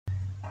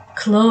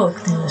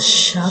Cloaked in the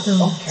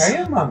shadows.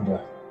 Okay,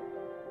 Amanda.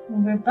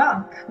 And we're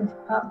back with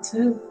part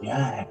 2.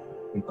 Yeah,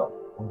 we've got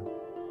one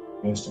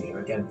Thursday here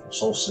again from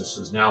Soul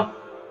Sisters. Now,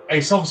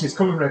 it's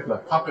coming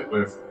regular habit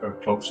with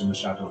Cloaks in the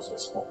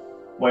Shadows.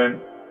 But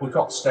when we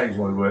got to stage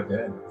where we were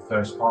there, the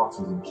first part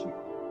of the interview,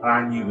 and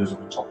I knew there was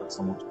other topics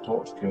I wanted to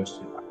talk to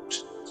Kirsty about.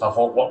 So I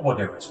thought, what we'll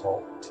do is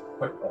we'll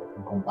quick break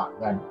and come back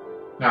then.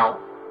 Now,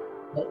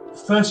 the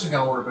first thing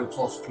I want to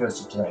talk to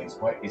Kirsty today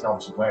is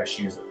obviously where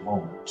she is at the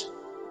moment.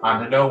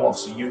 And I know,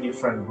 obviously, you and your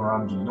friend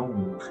Miranda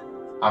Young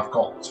have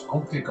got a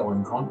company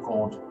going on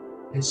called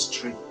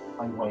History,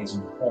 Highways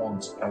and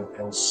Haunts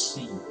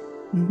LLC.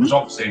 Because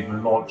obviously we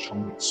launched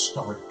on the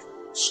historic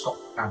Scott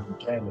County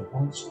Jail in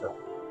Huntsville.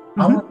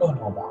 I want to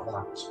know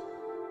about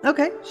that.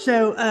 Okay,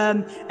 so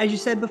as you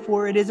said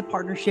before, it is a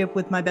partnership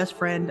with my best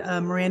friend,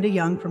 Miranda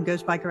Young from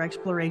Ghost Biker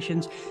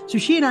Explorations. So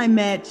she and I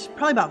met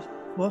probably about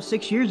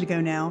 6 years ago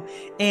now.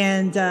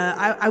 And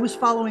I was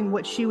following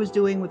what she was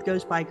doing with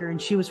Ghost Biker,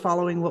 and she was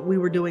following what we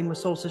were doing with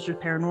Soul Sisters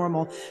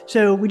Paranormal.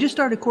 So we just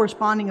started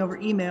corresponding over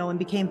email and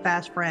became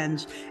fast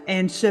friends.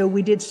 And so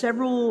we did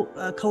several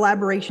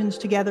collaborations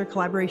together,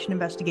 collaboration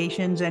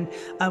investigations, and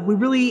we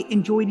really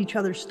enjoyed each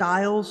other's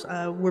styles.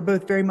 We're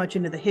both very much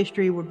into the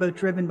history. We're both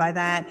driven by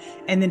that.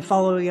 And then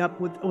following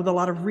up with a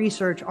lot of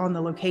research on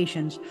the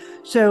locations.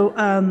 So,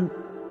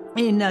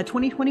 in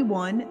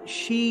 2021,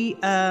 she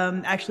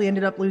actually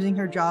ended up losing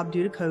her job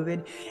due to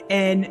COVID,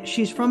 and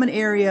she's from an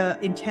area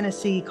in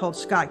Tennessee called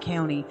Scott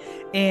County,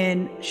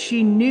 and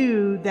she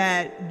knew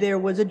that there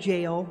was a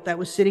jail that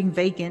was sitting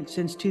vacant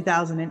since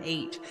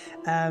 2008.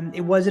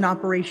 It was in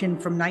operation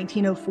from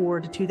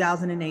 1904 to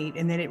 2008,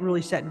 and then it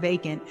really sat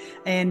vacant,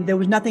 and there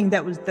was nothing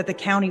that the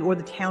county or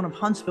the town of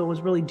Huntsville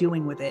was really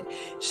doing with it.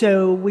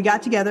 So we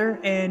got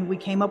together and we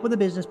came up with a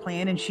business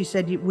plan, and she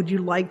said, would you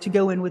like to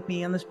go in with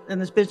me on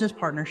this business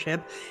partnership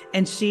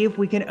and see if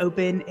we can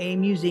open a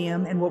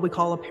museum and what we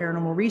call a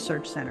paranormal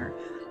research center?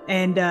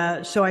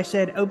 And so I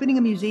said, opening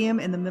a museum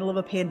in the middle of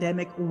a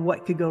pandemic,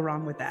 what could go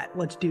wrong with that?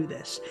 Let's do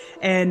this.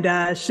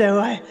 And so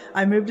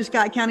I moved to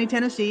Scott County,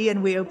 Tennessee,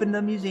 and we opened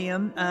the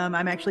museum.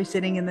 I'm actually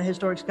sitting in the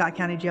historic Scott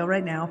County Jail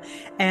right now,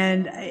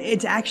 and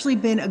it's actually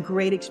been a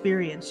great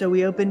experience. So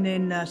we opened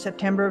in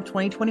September of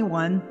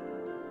 2021.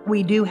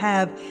 We do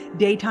have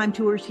daytime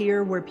tours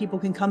here where people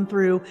can come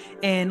through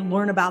and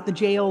learn about the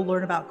jail,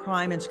 learn about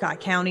crime in Scott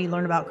County,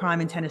 learn about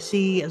crime in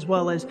Tennessee, as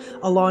well as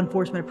a law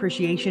enforcement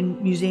appreciation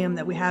museum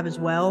that we have as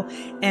well.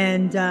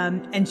 And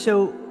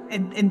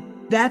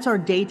that's our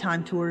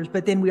daytime tours,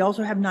 but then we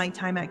also have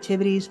nighttime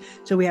activities.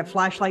 So we have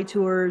flashlight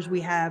tours,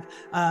 we have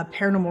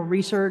paranormal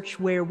research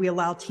where we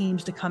allow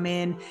teams to come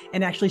in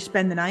and actually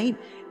spend the night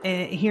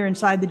here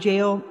inside the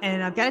jail.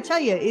 And I've got to tell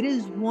you, it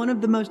is one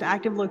of the most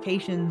active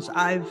locations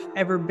I've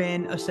ever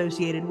been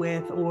associated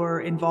with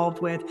or involved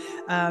with.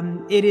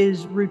 It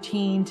is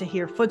routine to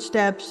hear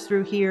footsteps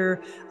through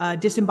here,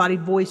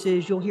 disembodied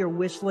voices. You'll hear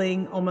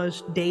whistling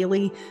almost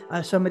daily.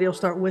 Somebody will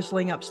start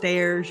whistling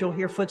upstairs. You'll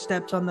hear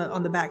footsteps on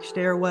the back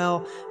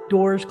stairwell,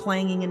 doors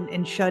clanging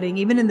and shutting,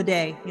 even in the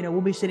day.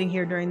 We'll be sitting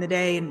here during the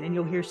day and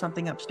you'll hear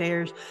something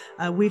upstairs.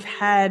 We've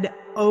had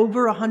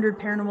over 100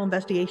 paranormal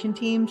investigation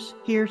teams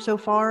here so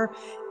far.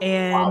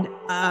 And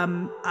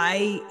wow.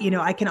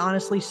 I can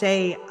honestly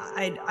say,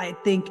 I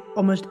think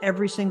almost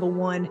every single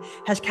one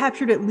has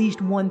captured at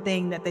least one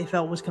thing that they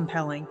felt was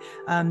compelling.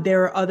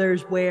 There are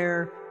others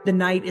where the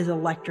night is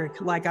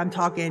electric. Like I'm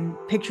talking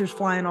pictures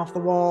flying off the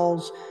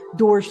walls,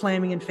 doors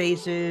slamming in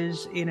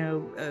faces,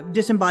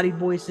 disembodied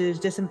voices,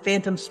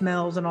 phantom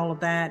smells and all of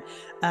that.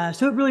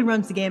 So it really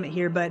runs the gamut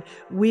here, but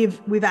we've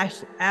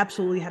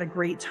absolutely had a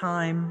great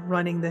time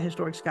running the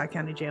historic Scott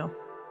County Jail.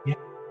 Yeah.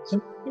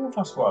 So you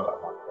fast forward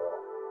that one.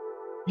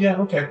 Yeah,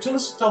 okay. Tell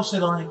us, what's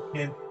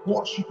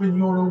been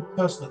your own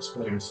personal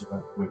experience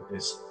with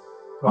this?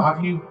 So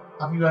have you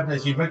had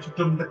this? You've mentioned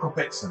done little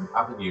bits,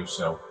 haven't you?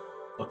 So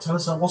tell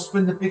us, what's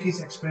been the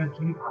biggest experience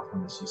you've had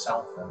from this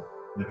yourself then?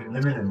 Living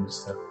in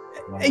this stuff.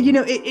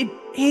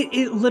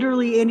 It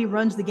literally, Andy,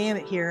 runs the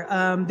gamut here.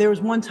 There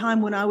was one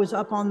time when I was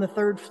up on the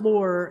third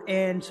floor,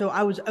 and so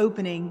I was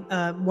opening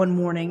one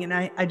morning, and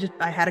I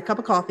had a cup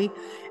of coffee,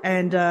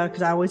 and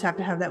because I always have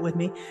to have that with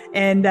me,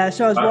 and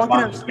so I was walking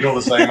up. You're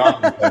the same.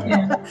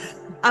 Yeah.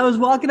 I was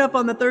walking up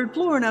on the third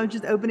floor and I was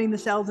just opening the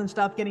cells and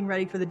stuff, getting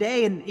ready for the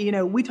day. And,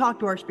 we talk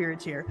to our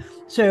spirits here.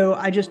 So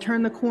I just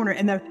turned the corner,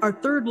 and our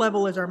third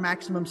level is our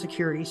maximum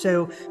security.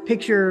 So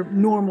picture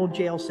normal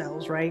jail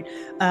cells, right?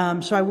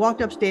 So I walked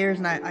upstairs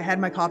and I had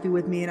my coffee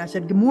with me and I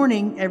said, "Good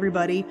morning,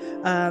 everybody.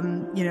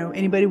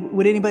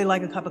 Would anybody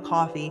like a cup of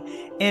coffee?"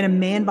 And a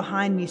man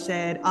behind me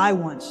said, "I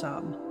want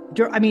some."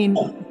 I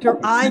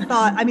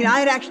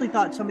had actually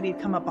thought somebody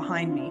had come up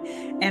behind me,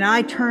 and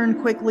I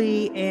turned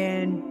quickly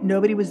and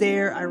nobody was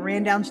there. I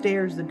ran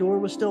downstairs. The door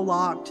was still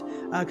locked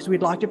because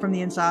we'd locked it from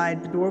the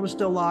inside. The door was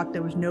still locked.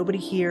 There was nobody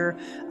here.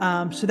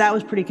 So that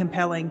was pretty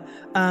compelling.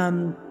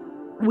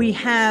 we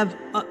have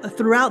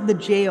throughout the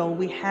jail,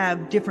 we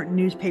have different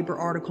newspaper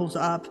articles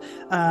up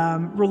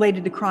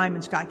related to crime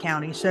in Scott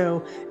County.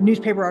 So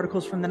newspaper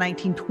articles from the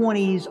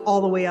 1920s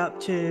all the way up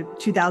to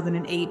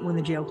 2008 when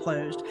the jail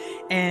closed.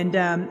 And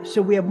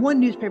so we have one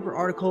newspaper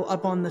article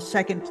up on the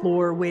second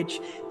floor, which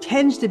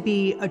tends to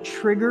be a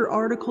trigger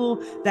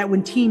article that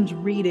when teams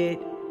read it,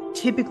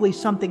 typically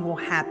something will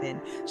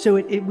happen. So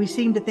we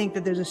seem to think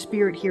that there's a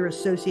spirit here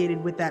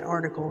associated with that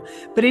article.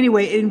 But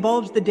anyway, it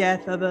involves the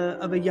death of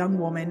a young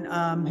woman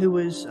who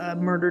was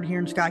murdered here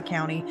in Scott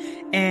County.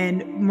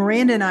 And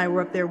Miranda and I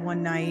were up there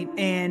one night,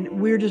 and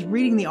we were just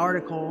reading the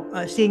article,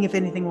 seeing if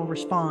anything will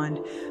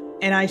respond.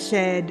 And I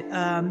said,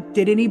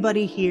 did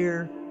anybody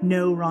here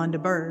know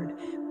Rhonda Byrd?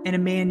 And a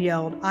man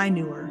yelled, I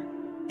knew her.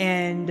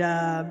 And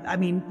I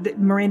mean,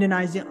 Miranda and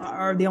I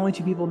are the only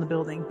two people in the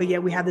building, but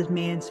yet we have this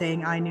man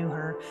saying, I knew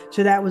her.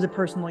 So that was a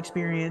personal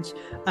experience.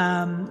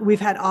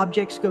 We've had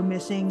objects go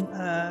missing,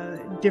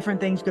 different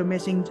things go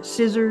missing.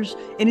 Scissors,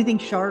 anything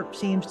sharp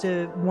seems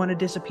to want to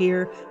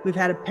disappear. We've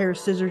had a pair of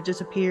scissors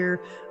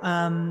disappear,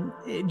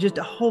 just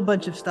a whole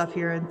bunch of stuff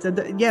here. And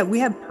so yeah, we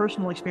have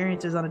personal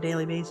experiences on a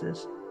daily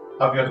basis.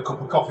 Have you had a cup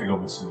of coffee go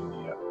missing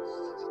yet?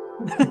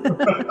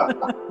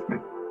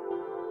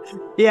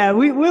 Yeah,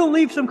 we'll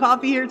leave some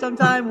coffee here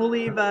sometime.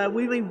 We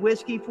leave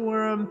whiskey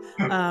for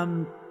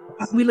them.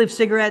 We leave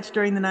cigarettes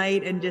during the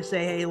night and just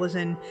say, hey,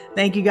 listen,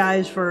 thank you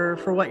guys for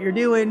what you're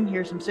doing.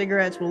 Here's some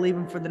cigarettes. We'll leave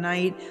them for the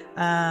night.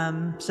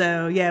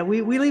 So yeah,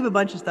 we leave a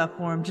bunch of stuff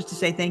for them just to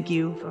say thank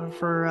you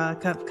for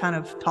kind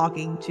of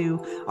talking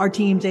to our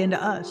teams and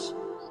to us.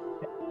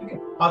 Okay.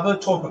 I've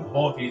heard talk about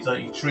both of you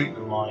that you treat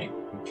them like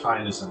with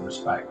kindness and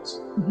respect.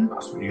 Mm-hmm.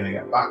 That's what you're going to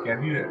get back.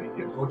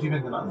 What do you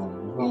think of that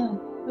moment?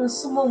 Yeah. There was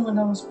someone when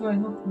I was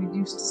growing up who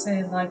used to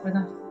say, like, when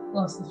I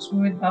was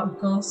worried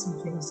about ghosts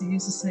and things, he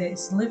used to say,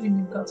 it's the living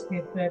you've got to be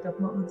afraid of,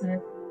 not the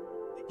dead.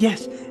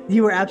 Yes,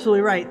 you were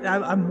absolutely right.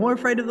 I'm more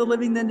afraid of the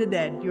living than the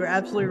dead. You are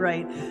absolutely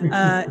right.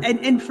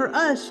 And for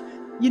us,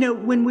 you know,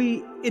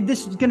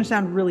 this is going to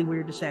sound really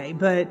weird to say,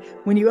 but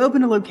when you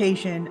open a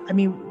location, I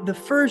mean, the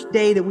first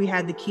day that we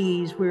had the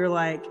keys, we were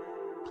like,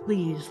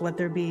 please let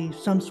there be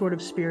some sort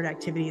of spirit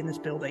activity in this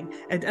building.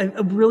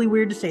 Really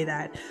weird to say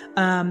that.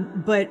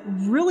 But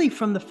really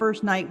from the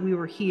first night we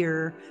were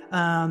here,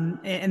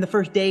 and the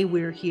first day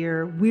we were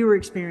here, we were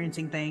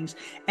experiencing things.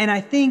 And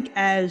I think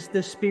as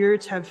the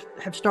spirits have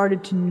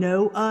started to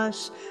know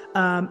us,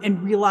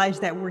 and realize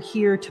that we're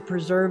here to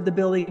preserve the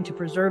building, to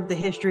preserve the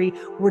history,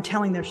 we're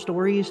telling their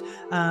stories.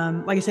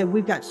 Like I said,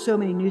 we've got so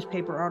many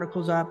newspaper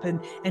articles up,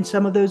 and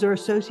some of those are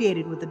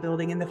associated with the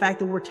building. And the fact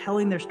that we're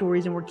telling their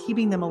stories and we're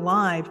keeping them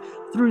alive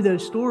through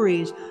those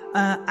stories,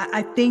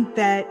 I think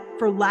that,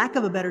 for lack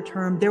of a better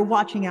term, they're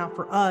watching out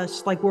for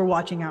us like we're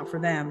watching out for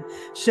them.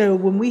 So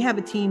when we have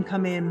a team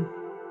come in,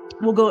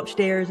 we'll go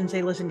upstairs and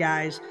say, listen,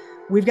 guys,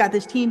 we've got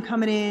this team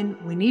coming in.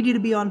 We need you to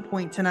be on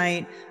point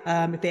tonight.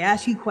 If they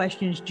ask you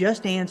questions,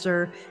 just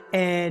answer,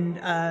 and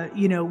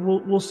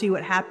we'll see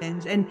what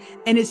happens. And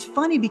it's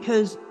funny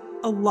because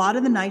a lot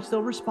of the nights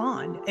they'll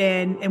respond,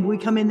 and we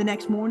come in the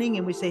next morning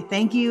and we say,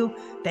 thank you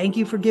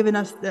for giving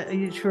us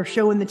for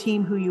showing the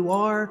team who you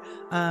are.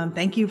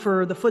 Thank you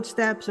for the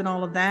footsteps and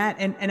all of that.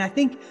 And I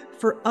think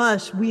for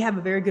us, we have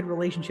a very good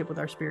relationship with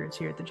our spirits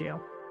here at the jail.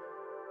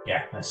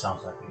 Yeah, that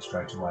sounds like it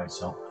straight away.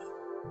 So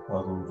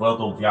well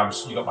done.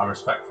 You got my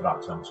respect for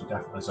that, Tom. So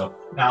definitely. So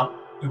now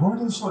we want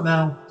to do something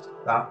now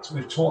that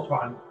we've talked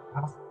about, and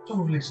I've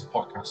done release a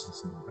podcast and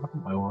something,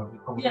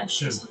 haven't we? Yeah,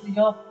 soon.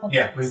 Your podcast,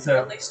 yeah, with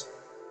at least.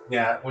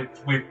 Yeah, we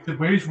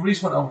recently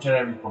went over to an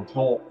area called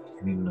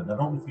Cloaked in England. I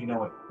don't know if you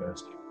know it,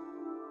 first.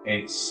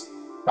 It's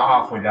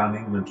about halfway down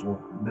England to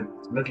the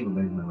middle of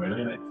England,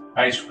 really, isn't it?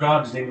 And it's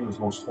regarded as England's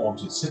most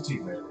haunted city,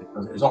 really,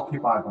 because it was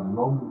occupied by the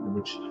Romans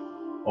originally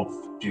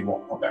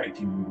about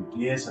 1800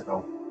 years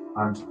ago.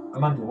 And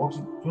Amanda, do you want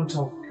to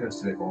tell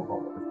Kirsty a bit more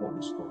about what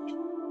this called?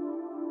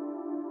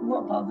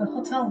 What about the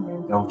hotel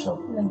room? The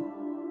hotel. Yeah.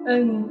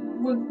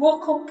 We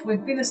woke up,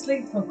 we'd been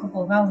asleep for a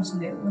couple of hours,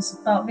 and it was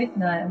about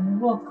midnight, and we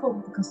woke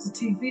up because the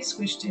TV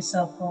switched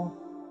itself on.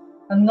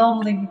 And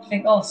normally you'd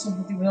think, oh,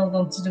 somebody will hold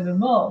on to the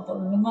remote, but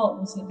the remote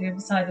was at the other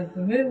side of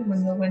the room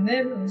and nowhere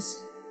near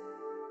us.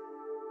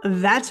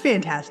 That's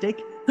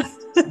fantastic.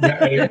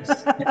 Yeah,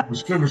 it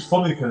was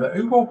funny because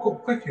who woke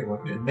up quicker?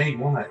 Wasn't it me,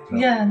 wasn't it?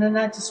 Yeah, and then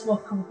I just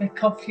woke up a bit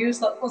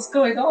confused, like, what's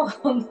going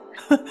on?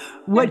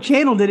 What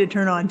channel did it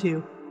turn on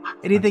to?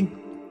 Anything?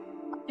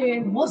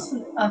 It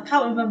wasn't, I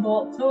can't remember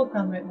what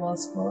program it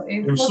was, but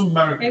it was some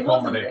American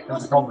comedy. It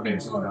was a comedy.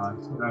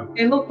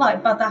 It looked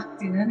like bad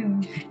acting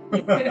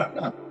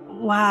anyway.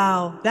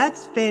 Wow,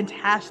 that's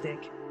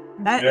fantastic.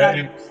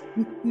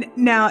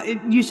 Now,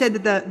 you said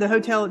that the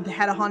hotel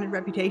had a haunted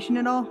reputation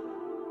at all?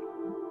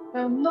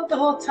 Not the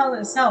hotel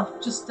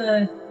itself, just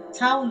the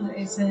town that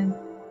it's in.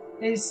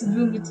 It's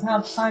rumored to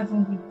have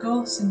 500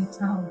 ghosts in the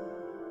town.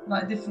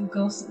 Like different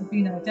ghosts that have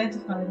been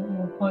identified at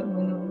one point or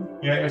another.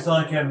 Yeah, it's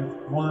like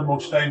one of the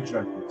most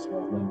dangerous ones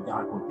was when a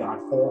guy called Guy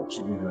Fawkes,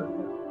 have you heard of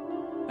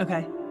it?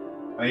 Okay.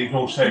 And he's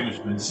no same as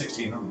in the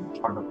 1600s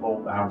trying to blow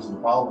up the House of the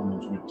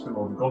Parliament with 2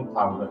 loads of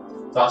gunpowder.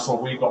 So that's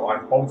what we got,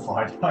 like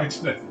bonfire nights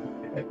and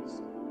everything.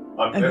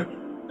 And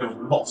there was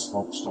lots of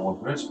other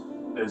stories.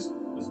 There's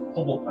a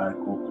pub up there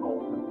called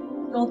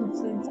Golden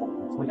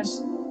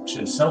Fleece. Which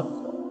itself is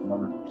got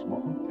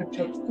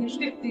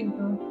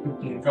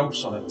 15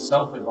 ghosts on it.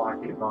 Itself is it's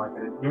worth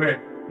it.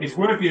 If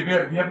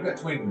you ever get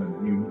to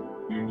England, you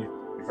and your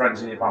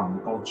friends and your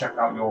family, go and check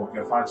out York.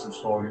 You'll find some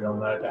stories on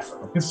there,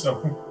 definitely.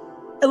 So.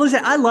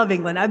 Listen, I love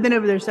England. I've been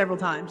over there several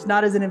times,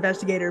 not as an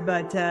investigator,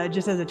 but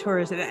just as a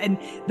tourist. And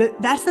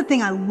that's the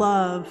thing I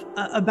love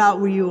about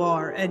where you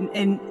are,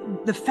 and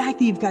the fact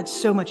that you've got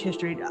so much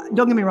history.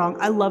 Don't get me wrong,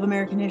 I love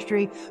American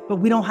history, but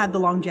we don't have the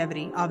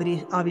longevity,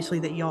 obviously,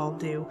 that y'all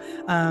do.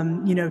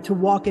 To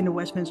walk into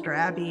Westminster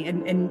Abbey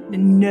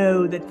and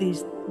know that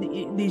these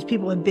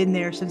people have been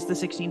there since the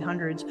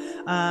 1600s,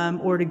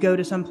 or to go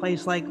to some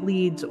place like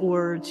Leeds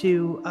or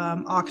to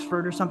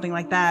Oxford or something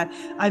like that.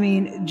 I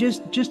mean,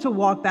 just to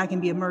walk back and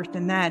be immersed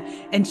in that.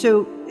 And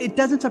so it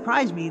doesn't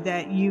surprise me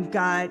that you've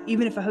got,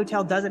 even if a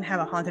hotel doesn't have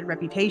a haunted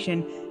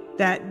reputation,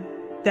 that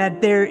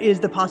there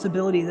is the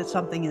possibility that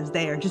something is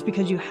there just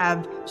because you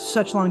have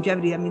such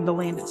longevity. I mean, the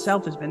land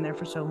itself has been there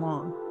for so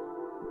long.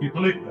 You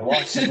believe me?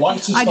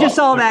 I just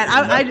saw that.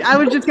 I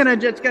was just gonna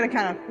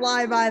kind of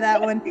fly by that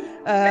one.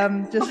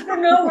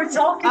 No, we're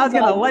talking. I was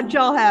gonna let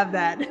y'all have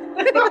that.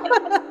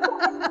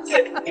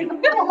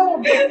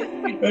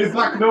 It's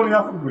like it only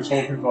happened with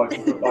talking like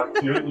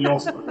you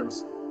also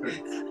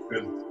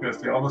because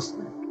the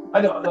honesty.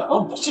 I don't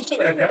know.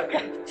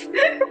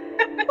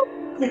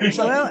 It's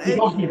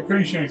obviously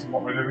appreciating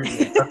what we're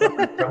doing.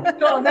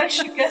 Got an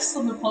extra guest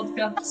on the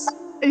podcast.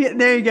 Yeah,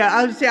 there you go.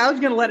 I was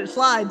going to let it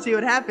slide, see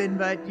what happened,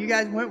 but you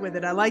guys went with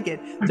it. I like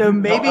it. So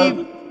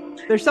maybe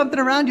there's something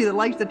around you that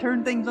likes to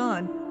turn things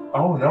on.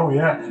 Oh no,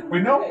 yeah. We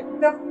never got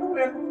in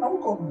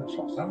the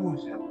shops, have we?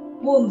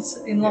 Once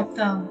in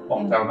lockdown.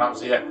 Lockdown, that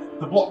was it. Yeah.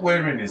 The block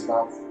we're in is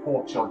about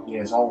 40 odd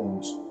years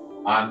old,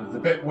 and the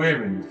bit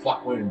we're in, the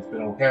flat we're in, has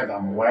been okay that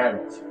I'm aware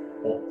of.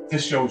 But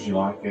this shows you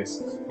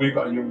we've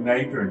got a young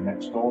neighbour in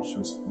next door to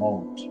us at the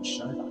moment. She's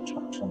only about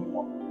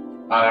 21.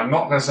 And I'm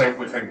not going to say what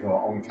we think of her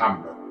on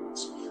camera.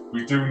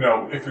 We do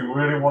know if we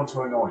really want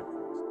to annoy her,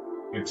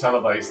 we tell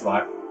her that it's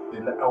like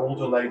the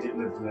older lady that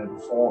lived in there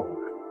before her,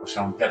 which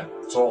I'm getting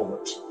the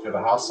toilet. She had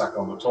a heart sack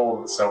on the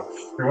toilet, so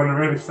if we want to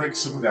really freak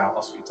somebody out,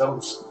 that's what you tell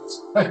them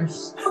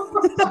sometimes.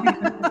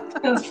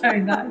 That's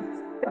very nice.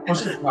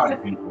 What's the kind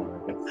of people?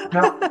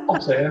 Now,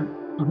 obviously,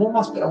 the one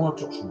last bit I want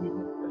to touch on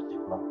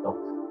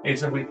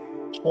is that we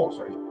talked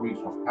about it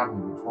briefly off camera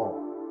before,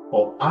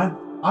 but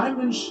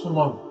I'm interested to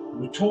know,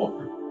 we're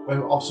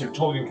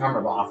talking in camera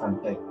about our friend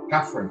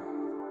Catherine,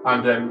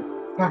 and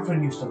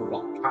Catherine used to have a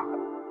lot of cat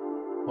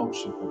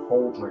close to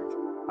Baldrick,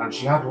 and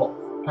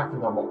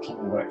Catherine had a lot of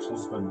trouble with her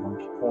ex-husband and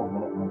caused a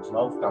lot of mental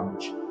health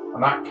damage,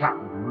 and that cat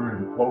was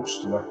really close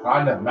to her.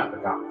 I never met the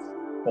cat,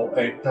 but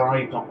it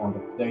died not long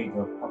after Dave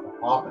had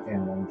a heart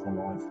again along her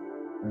life,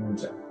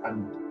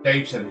 and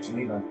Dave said it to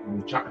me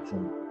when we chatted to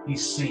him.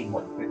 He's seen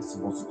what he thinks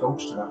was the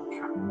ghost of that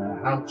cat in their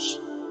house.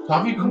 So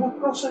have you come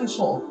across any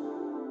sort of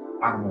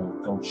animal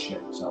ghost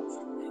shit yourself?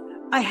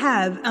 I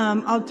have.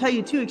 I'll tell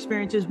you 2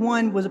 experiences.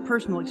 One was a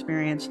personal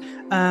experience.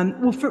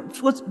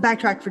 Let's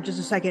backtrack for just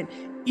a second.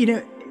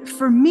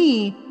 For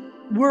me,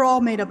 we're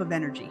all made up of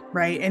energy,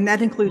 right? And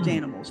that includes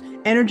animals.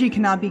 Energy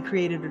cannot be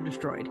created or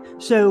destroyed.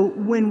 So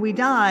when we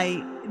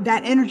die,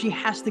 that energy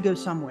has to go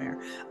somewhere.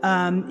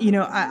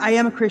 I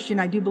am a Christian.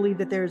 I do believe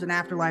that there is an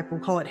afterlife.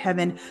 We'll call it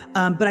heaven.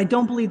 But I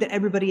don't believe that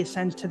everybody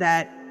ascends to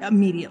that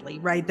immediately,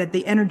 right? That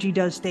the energy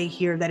does stay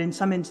here, that in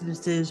some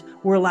instances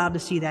we're allowed to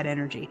see that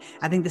energy.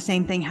 I think the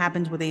same thing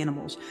happens with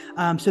animals.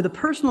 So the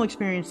personal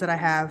experience that I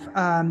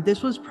have,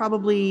 this was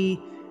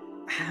probably,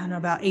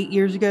 about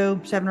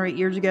 7 or 8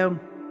 years ago.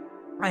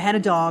 I had a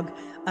dog.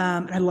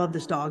 I love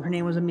this dog. Her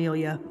name was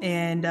Amelia,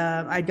 and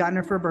I'd gotten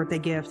her for a birthday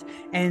gift.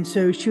 And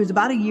so she was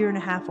about 1.5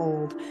 years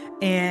old,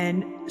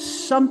 and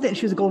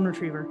she was a golden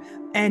retriever,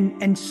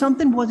 and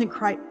something wasn't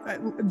quite,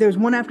 there was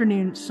one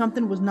afternoon,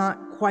 something was not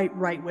quite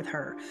right with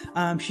her.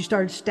 She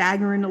started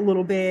staggering a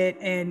little bit,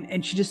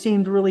 and she just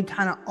seemed really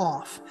kind of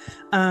off.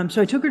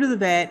 So I took her to the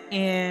vet,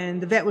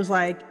 and the vet was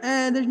like,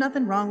 there's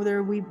nothing wrong with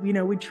her.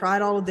 We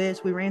tried all of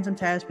this. We ran some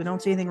tests. We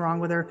don't see anything wrong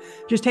with her.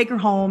 Just take her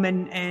home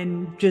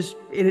and just,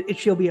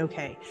 she'll be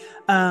okay.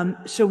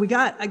 So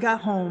I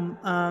got home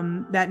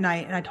that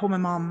night, and I told my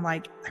mom,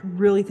 I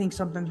really think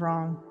something's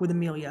wrong with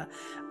Amelia.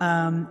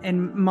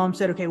 And Mom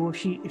said, okay, well,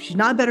 if she's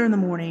not better in the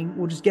morning,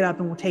 we'll just get up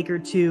and we'll take her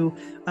to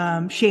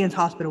Shands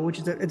Hospital, which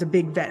is it's a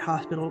big vet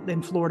hospital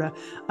in Florida.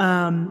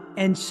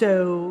 And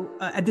so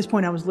at this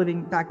point, I was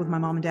living back with my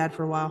mom and dad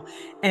for a while.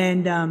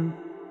 And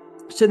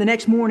so the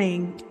next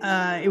morning,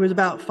 it was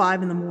about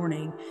 5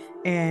 a.m,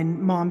 and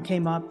Mom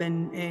came up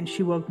and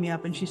she woke me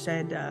up and she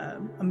said,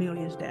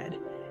 Amelia's dead.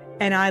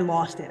 And I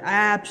lost it. I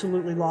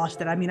absolutely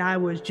lost it. I mean, I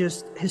was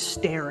just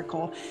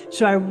hysterical.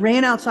 So I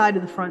ran outside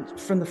to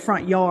from the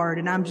front yard,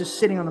 and I'm just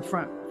sitting on the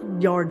front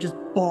yard just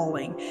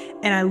bawling.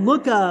 And I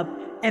look up,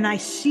 and I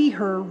see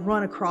her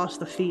run across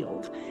the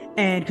field,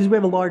 and because we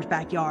have a large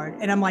backyard,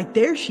 and I'm like,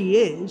 there she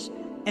is.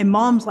 And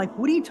Mom's like,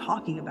 what are you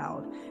talking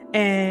about?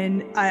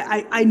 And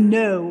I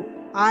know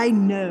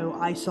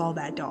I saw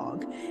that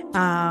dog.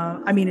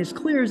 I mean, as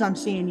clear as I'm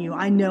seeing you,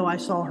 I know I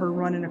saw her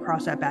running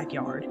across that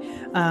backyard.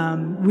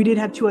 We did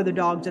have 2 other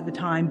dogs at the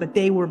time, but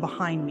they were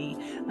behind me.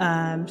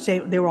 Say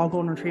they were all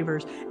golden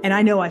retrievers, and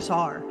I know I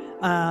saw her.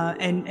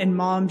 And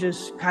Mom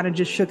just kind of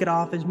just shook it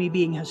off as me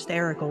being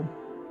hysterical.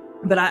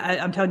 But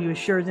I'm telling you, as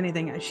sure as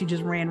anything, she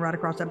just ran right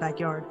across that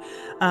backyard.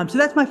 So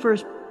that's my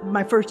first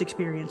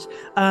experience.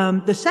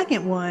 The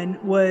second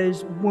one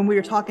was when we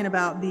were talking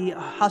about the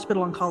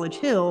hospital on College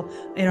Hill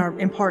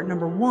in part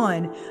number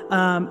 1.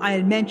 I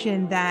had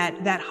mentioned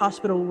that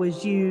hospital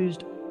was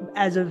used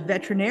as a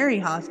veterinary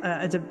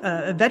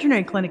a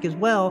veterinary clinic as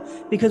well,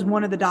 because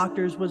one of the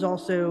doctors was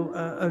also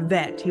a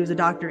vet. He was a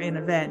doctor and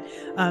a vet.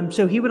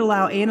 So he would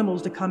allow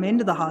animals to come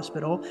into the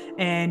hospital,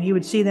 and he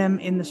would see them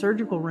in the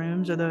surgical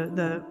rooms or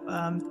the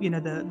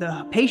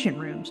patient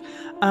rooms.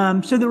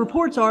 So the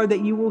reports are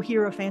that you will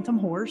hear a phantom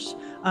horse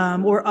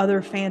or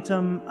other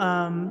phantom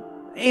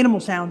animal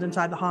sounds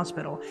inside the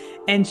hospital.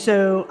 And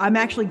so I'm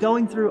actually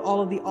going through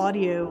all of the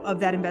audio of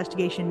that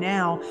investigation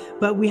now,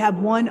 but we have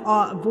one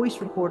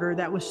voice recorder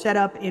that was set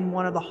up in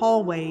one of the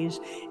hallways,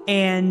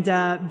 and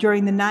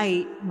during the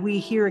night we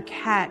hear a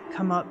cat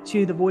come up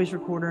to the voice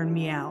recorder and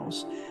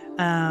meows.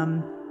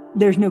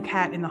 There's no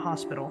cat in the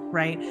hospital,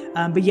 right?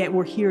 But yet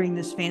we're hearing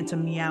this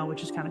phantom meow,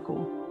 which is kind of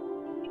cool.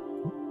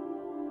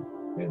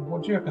 Yeah,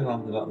 what do you reckon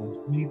under that one?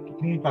 Can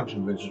you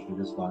mention visitors with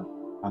this like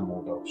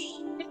animal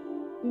ghosts?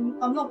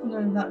 I'm not going to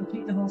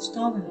repeat the whole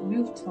story that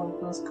you've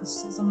told us,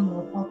 because it's on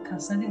another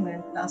podcast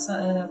anyway. That's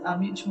our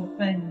mutual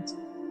friend.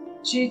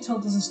 She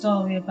told us a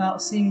story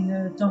about seeing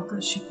a dog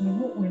that she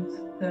grew up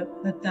with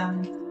that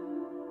died.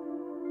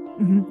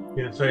 Mm-hmm.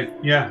 Yeah, so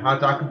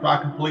I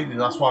completely.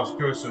 That's why I was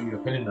curious on your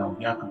opinion now.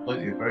 Yeah, I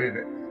completely agree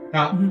with it.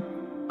 Now,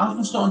 as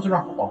we're starting to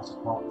wrap up after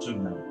part 2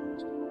 now,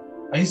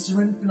 is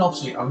there anything?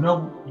 Obviously, I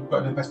know you've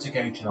got an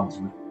investigation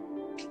obviously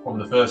from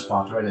the first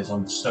part already. It's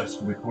on stuff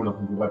to be called up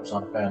on the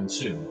website fairly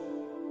soon.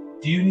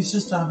 Do you need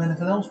us to have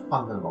anything else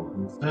planned along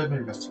in the further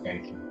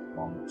investigation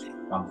on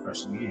the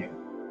rest of the year?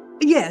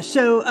 Yeah,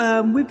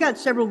 so we've got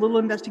several little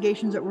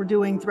investigations that we're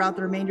doing throughout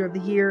the remainder of the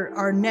year.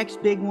 Our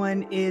next big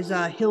one is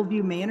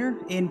Hillview Manor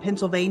in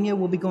Pennsylvania.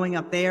 We'll be going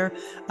up there.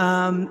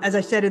 As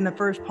I said in the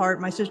first part,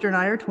 my sister and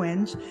I are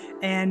twins,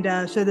 and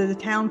so there's a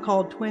town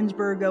called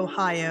Twinsburg,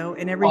 Ohio,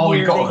 and every year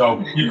you've got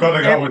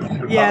to go with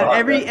them. Yeah,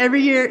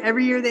 every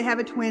year they have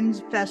a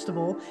twins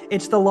festival.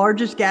 It's the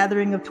largest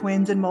gathering of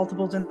twins and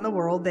multiples in the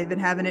world. They've been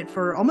having it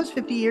for almost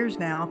 50 years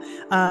now.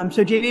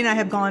 So Jenny and I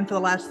have gone for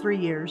the last 3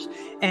 years,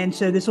 and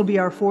so this will be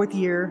our 4th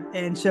year.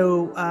 And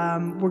so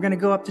we're going to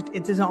go up to,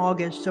 it's in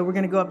August, so we're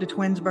going to go up to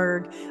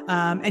Twinsburg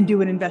and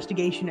do an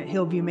investigation at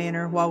Hillview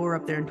Manor while we're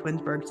up there in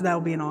Twinsburg. So that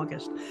will be in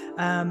August.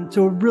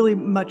 So we're really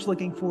much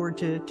looking forward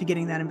to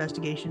getting that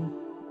investigation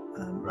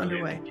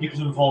underway. Keep us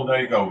informed.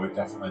 There you go, Rick,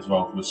 definitely as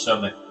well. We'd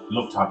certainly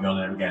love to have you on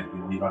there again.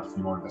 We've had a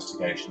few more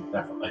investigations,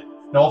 definitely.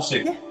 Now,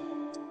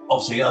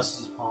 obviously, as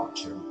this is part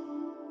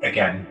 2,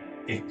 again,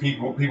 if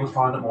people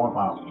find out more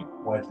about you,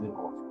 where do they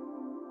go?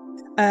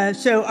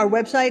 So our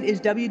website is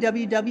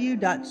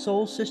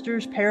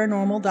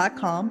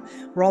www.soulsistersparanormal.com.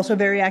 We're also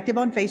very active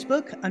on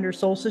Facebook under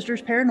Soul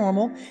Sisters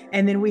Paranormal,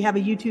 and then we have a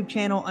YouTube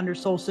channel under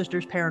Soul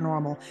Sisters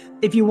Paranormal.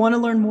 If you want to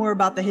learn more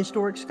about the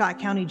historic Scott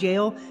County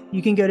Jail,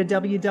 you can go to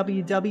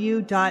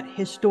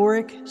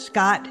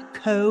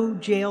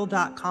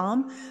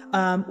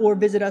www.historicscottcojail.com or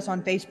visit us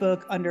on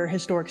Facebook under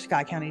Historic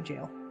Scott County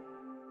Jail.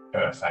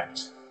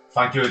 Perfect.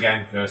 Thank you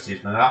again, Kirsty.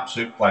 It's been an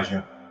absolute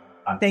pleasure.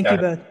 And thank you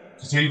both.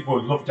 We'd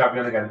love to have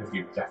you on again in the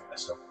future, definitely.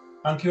 So,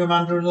 thank you,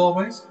 Amanda, as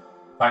always.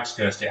 Thanks,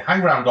 Kirsty.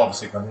 Hang around,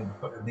 obviously, because I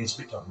need to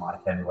speak to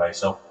Mike anyway.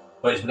 So,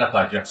 but it's been a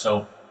pleasure.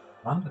 So,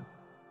 Amanda.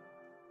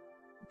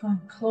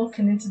 I'm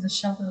cloaking into the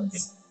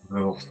shadows.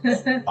 Like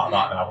that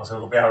now. So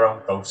we'll be our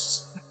own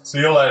ghosts. See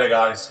you later,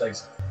 guys. Stay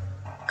safe.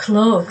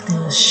 Cloaked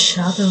in the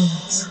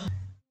shadows.